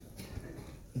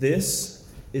This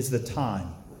is the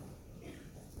time.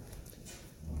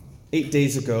 8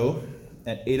 days ago,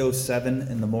 at 8:07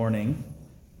 in the morning,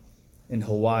 in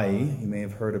Hawaii, you may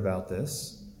have heard about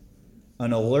this,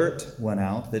 an alert went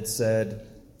out that said,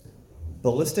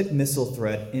 ballistic missile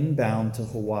threat inbound to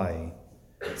Hawaii.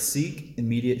 Seek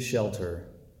immediate shelter.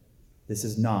 This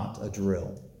is not a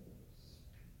drill.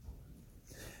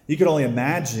 You could only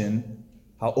imagine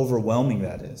how overwhelming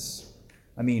that is.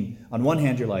 I mean, on one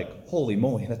hand, you're like, holy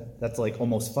moly, that's like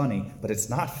almost funny, but it's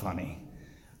not funny.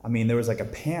 I mean, there was like a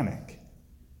panic.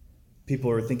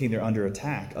 People were thinking they're under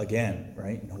attack again,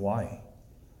 right, in Hawaii.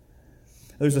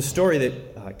 There's a story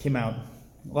that came out,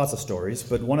 lots of stories,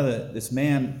 but this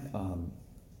man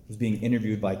was being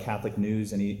interviewed by Catholic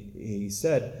News, and he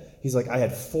said, he's like, I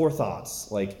had four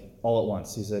thoughts, like all at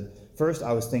once. He said, first,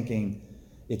 I was thinking,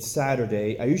 it's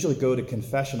Saturday. I usually go to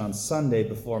confession on Sunday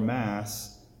before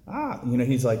Mass.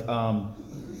 He's like,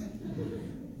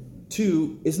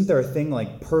 two, isn't there a thing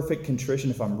like perfect contrition?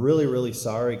 If I'm really, really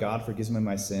sorry, God forgives me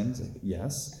my sins.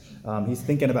 Yes. He's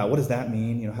thinking about, what does that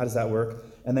mean? How does that work?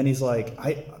 And then he's like,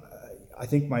 I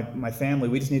think my family,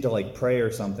 we just need to like pray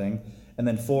or something. And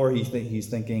then four, he's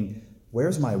thinking,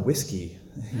 where's my whiskey?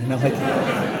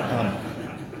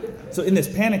 So in this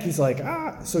panic, he's like,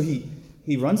 So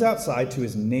he runs outside to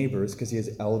his neighbors because he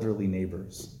has elderly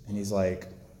neighbors. And he's like,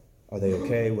 are they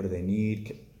okay? What do they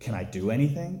need? Can I do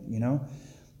anything?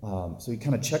 So he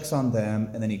kind of checks on them,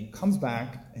 and then he comes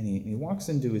back and he walks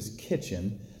into his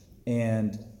kitchen,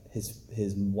 and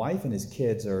his wife and his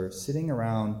kids are sitting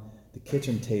around the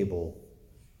kitchen table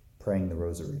praying the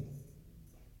rosary.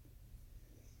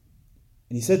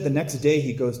 And he said the next day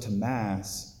he goes to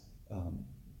Mass,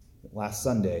 last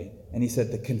Sunday, and he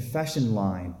said the confession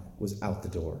line was out the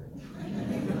door.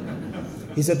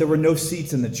 He said there were no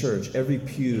seats in the church. Every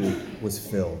pew was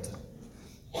filled.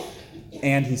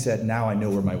 And he said, now I know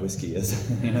where my whiskey is.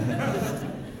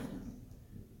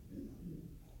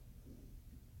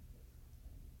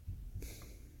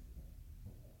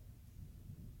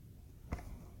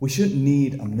 We shouldn't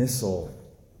need a missile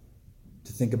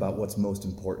to think about what's most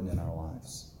important in our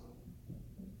lives.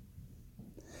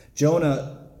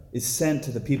 Jonah is sent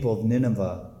to the people of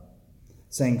Nineveh,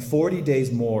 saying 40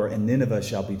 days more and Nineveh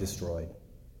shall be destroyed.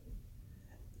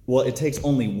 Well, it takes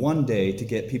only one day to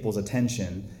get people's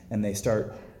attention, and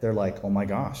they're like, oh my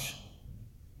gosh,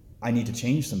 I need to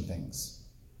change some things.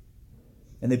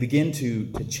 And they begin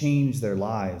to change their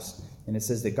lives. And it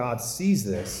says that God sees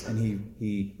this, and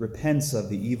he repents of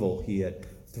the evil he had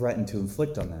threatened to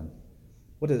inflict on them.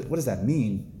 What does that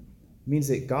mean? It means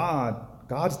that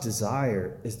God's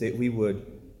desire is that we would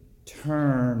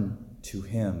turn to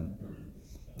him,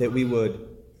 that we would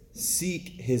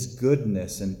seek his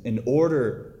goodness and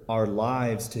order our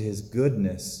lives to his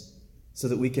goodness so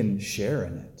that we can share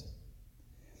in it.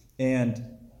 And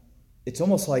it's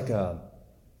almost like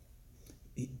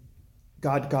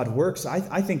God works.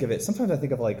 I think of it, sometimes I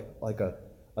think of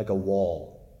like a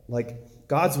wall. Like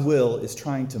God's will is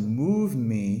trying to move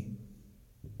me,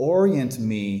 orient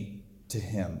me to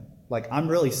him. Like I'm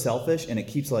really selfish and it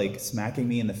keeps like smacking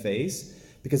me in the face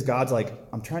because God's like,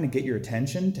 I'm trying to get your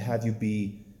attention to have you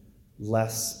be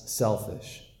less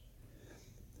selfish.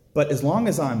 But as long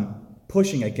as I'm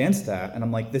pushing against that and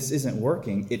I'm like, this isn't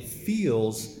working, it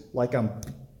feels like I'm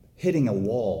hitting a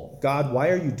wall. God, why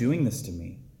are you doing this to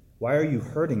me? Why are you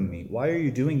hurting me? Why are you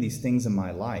doing these things in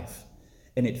my life?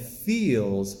 And it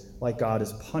feels like God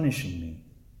is punishing me.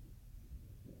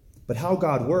 But how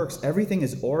God works, everything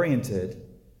is oriented,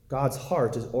 God's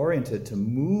heart is oriented to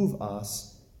move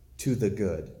us to the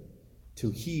good,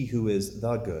 to he who is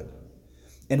the good.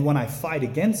 And when I fight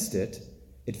against it,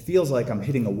 it feels like I'm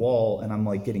hitting a wall and I'm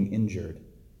like getting injured.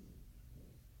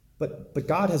 But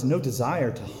God has no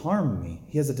desire to harm me.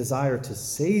 He has a desire to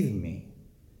save me.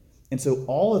 And so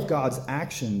all of God's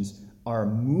actions are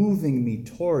moving me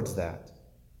towards that.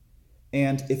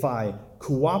 And if I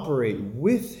cooperate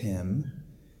with him,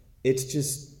 it's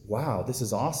just, wow, this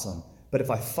is awesome. But if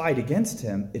I fight against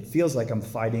him, it feels like I'm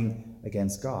fighting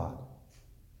against God.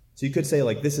 So you could say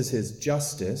like this is his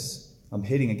justice I'm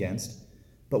hitting against.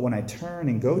 But when I turn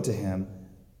and go to him,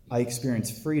 I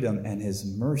experience freedom and his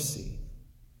mercy.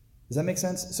 Does that make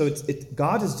sense? So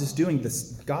God is just doing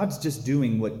this. God's just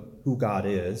doing who God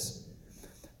is.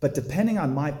 But depending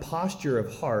on my posture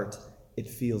of heart, it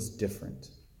feels different.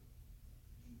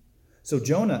 So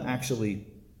Jonah actually,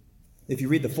 if you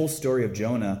read the full story of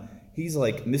Jonah, he's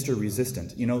like Mr.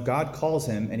 Resistant. God calls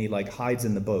him and he like hides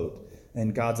in the boat.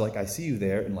 And God's like, I see you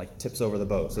there, and like tips over the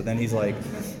boat. So then he's like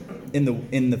in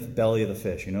the belly of the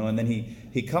fish, and then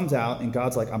he comes out and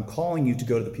God's like, I'm calling you to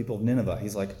go to the people of Nineveh.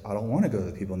 He's like, I don't want to go to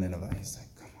the people of Nineveh. He's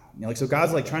like, come on, So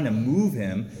God's like trying to move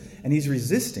him, and he's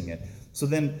resisting it. So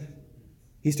then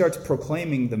he starts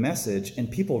proclaiming the message, and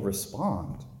people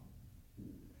respond.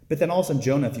 But then all of a sudden,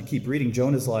 Jonah, if you keep reading,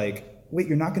 Jonah's like, wait,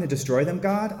 you're not going to destroy them,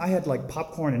 God? I had like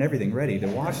popcorn and everything ready to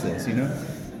watch this,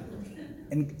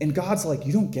 And God's like,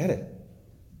 you don't get it.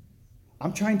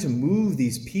 I'm trying to move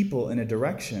these people in a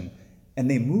direction,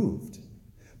 and they moved.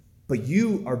 But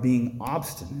you are being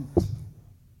obstinate.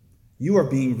 You are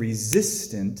being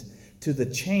resistant to the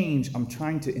change I'm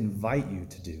trying to invite you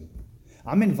to do.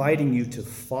 I'm inviting you to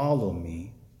follow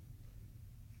me,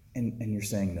 and you're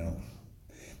saying no.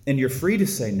 And you're free to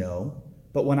say no,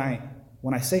 but when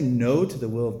I say no to the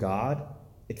will of God,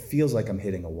 it feels like I'm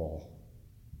hitting a wall.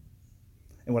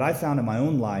 And what I found in my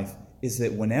own life is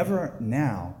that when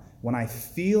I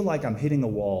feel like I'm hitting a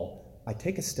wall, I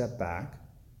take a step back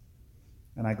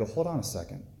and I go, hold on a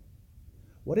second.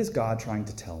 What is God trying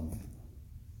to tell me?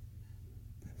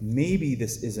 Maybe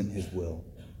this isn't his will.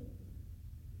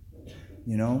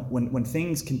 When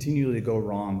things continually go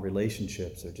wrong,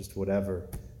 relationships or just whatever,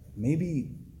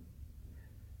 maybe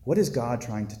what is God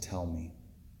trying to tell me?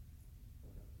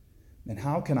 And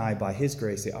how can I, by his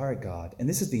grace, say, all right, God, and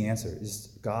this is the answer,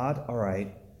 is God, all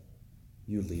right,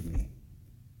 you lead me.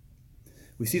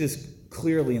 We see this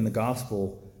clearly in the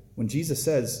gospel when Jesus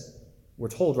says, we're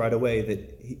told right away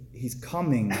that he's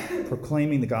coming,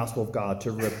 proclaiming the gospel of God,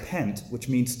 to repent, which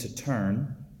means to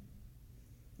turn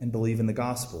and believe in the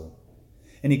gospel.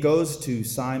 And he goes to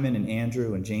Simon and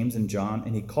Andrew and James and John,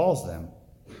 and he calls them,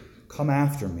 come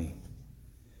after me.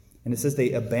 And it says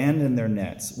they abandon their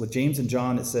nets. With James and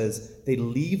John, it says they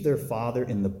leave their father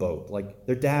in the boat. Like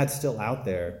their dad's still out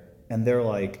there, and they're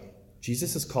like,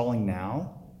 Jesus is calling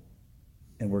now,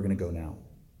 and we're going to go now.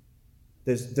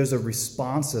 There's a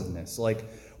responsiveness. Like,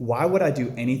 why would I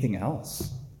do anything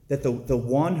else? That the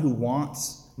one who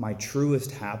wants my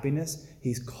truest happiness,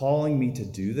 he's calling me to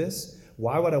do this.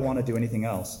 Why would I want to do anything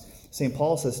else? St.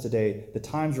 Paul says today, the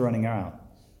time's running out.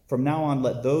 From now on,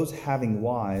 let those having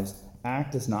wives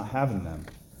act as not having them.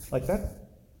 Like that.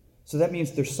 So that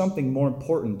means there's something more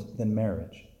important than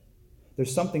marriage.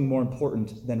 There's something more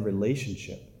important than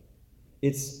relationship.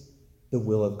 It's the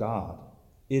will of God.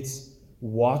 It's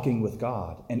walking with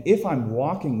God. And if I'm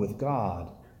walking with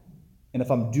God, and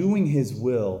if I'm doing his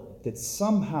will, that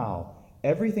somehow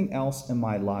everything else in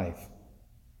my life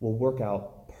will work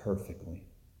out perfectly.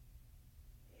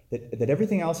 That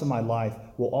everything else in my life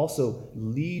will also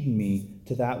lead me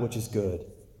to that which is good.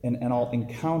 And I'll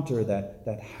encounter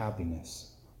that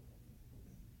happiness.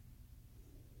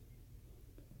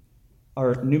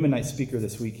 Our Newman Night speaker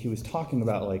this week, he was talking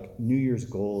about like New Year's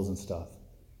goals and stuff.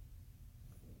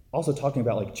 Also talking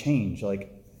about like change,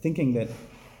 like thinking that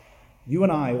you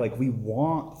and I, like we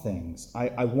want things.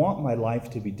 I want my life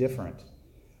to be different.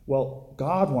 Well,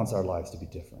 God wants our lives to be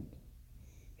different.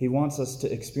 He wants us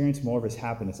to experience more of his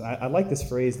happiness. And I like this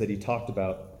phrase that he talked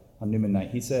about on Newman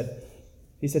Night. He said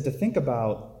to think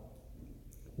about,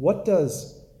 what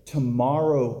does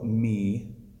tomorrow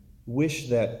me wish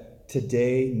that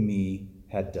today me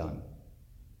had done?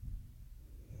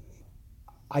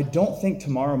 I don't think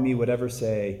tomorrow me would ever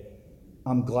say,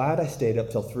 I'm glad I stayed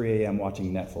up till 3 a.m.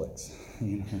 watching Netflix.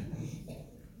 I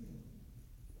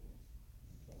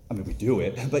mean, we do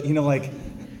it, but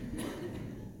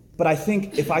but I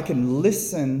think if I can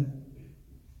listen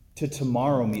to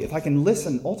tomorrow me, if I can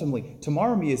listen, ultimately,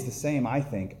 tomorrow me is the same, I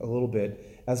think, a little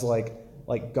bit as like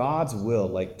God's will.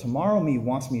 Like tomorrow me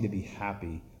wants me to be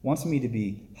happy, wants me to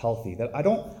be healthy. That I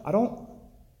don't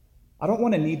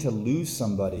want to need to lose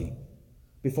somebody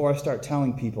before I start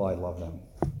telling people I love them.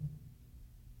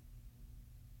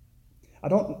 I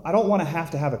don't want to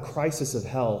have a crisis of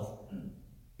health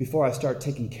before I start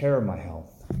taking care of my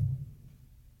health.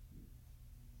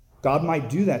 God might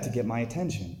do that to get my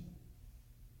attention.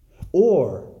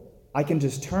 Or I can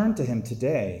just turn to him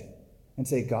today and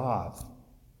say, God,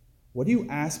 what are you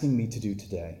asking me to do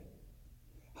today?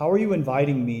 How are you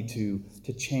inviting me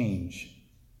to change?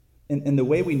 And the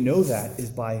way we know that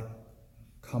is by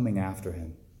coming after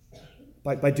him.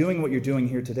 By doing what you're doing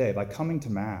here today, by coming to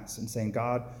Mass and saying,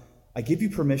 God, I give you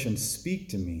permission, speak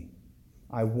to me.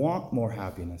 I want more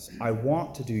happiness. I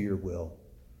want to do your will.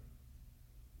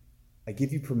 I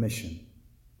give you permission.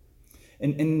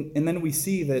 And then we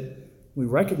see that, we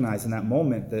recognize in that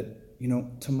moment that,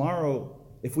 tomorrow,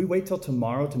 if we wait till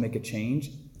tomorrow to make a change,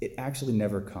 it actually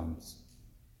never comes.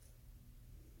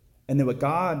 And that what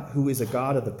God, who is a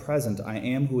God of the present, I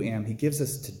am who am, he gives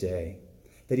us today.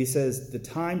 That he says, the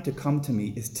time to come to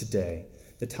me is today.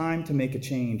 The time to make a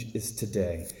change is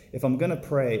today. If I'm going to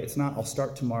pray, it's not I'll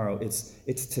start tomorrow,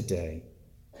 it's today.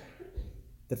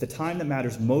 that the time that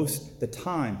matters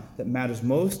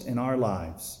most in our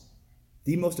lives,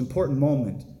 the most important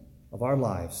moment of our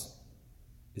lives,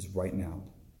 is right now.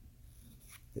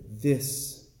 That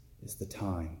this is the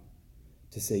time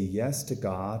to say yes to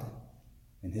God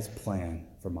and his plan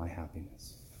for my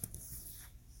happiness.